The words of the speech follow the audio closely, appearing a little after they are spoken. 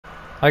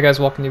Hi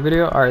guys, welcome to the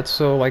video. Alright,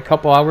 so like a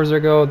couple hours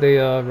ago they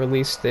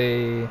released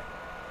a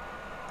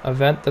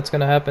event that's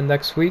gonna happen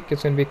next week.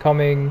 It's gonna be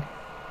coming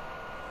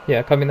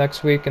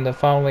next week in the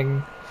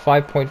following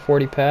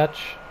 5.40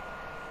 patch.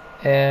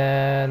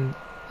 And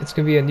it's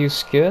gonna be a new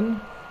skin.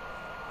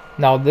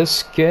 Now this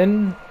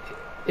skin,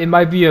 it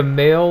might be a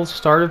male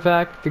starter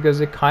pack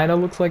because it kinda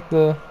looks like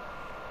the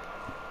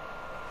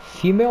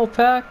female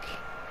pack.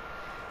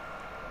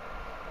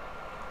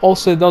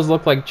 Also it does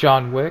look like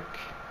John Wick,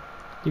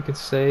 you could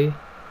say.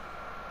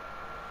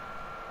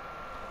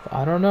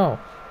 I don't know.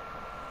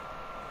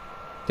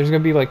 There's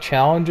gonna be like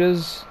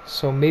challenges,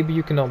 so maybe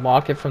you can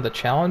unlock it from the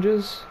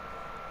challenges.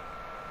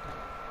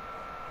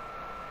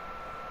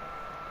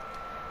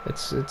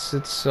 It's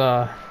just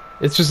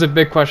a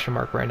big question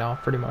mark right now,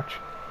 pretty much.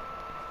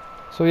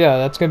 So yeah,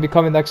 that's gonna be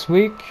coming next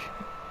week,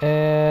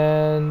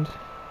 and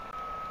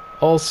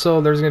also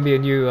there's gonna be a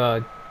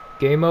new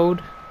game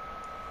mode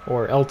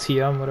or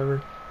LTM, whatever,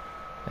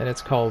 and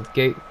it's called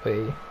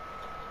Gateway.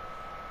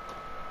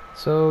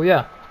 So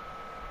yeah,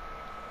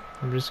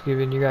 I'm just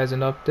giving you guys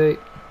an update,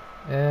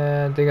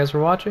 and thank you guys for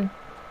watching,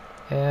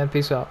 and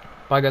peace out.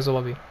 Bye guys, I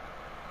love you.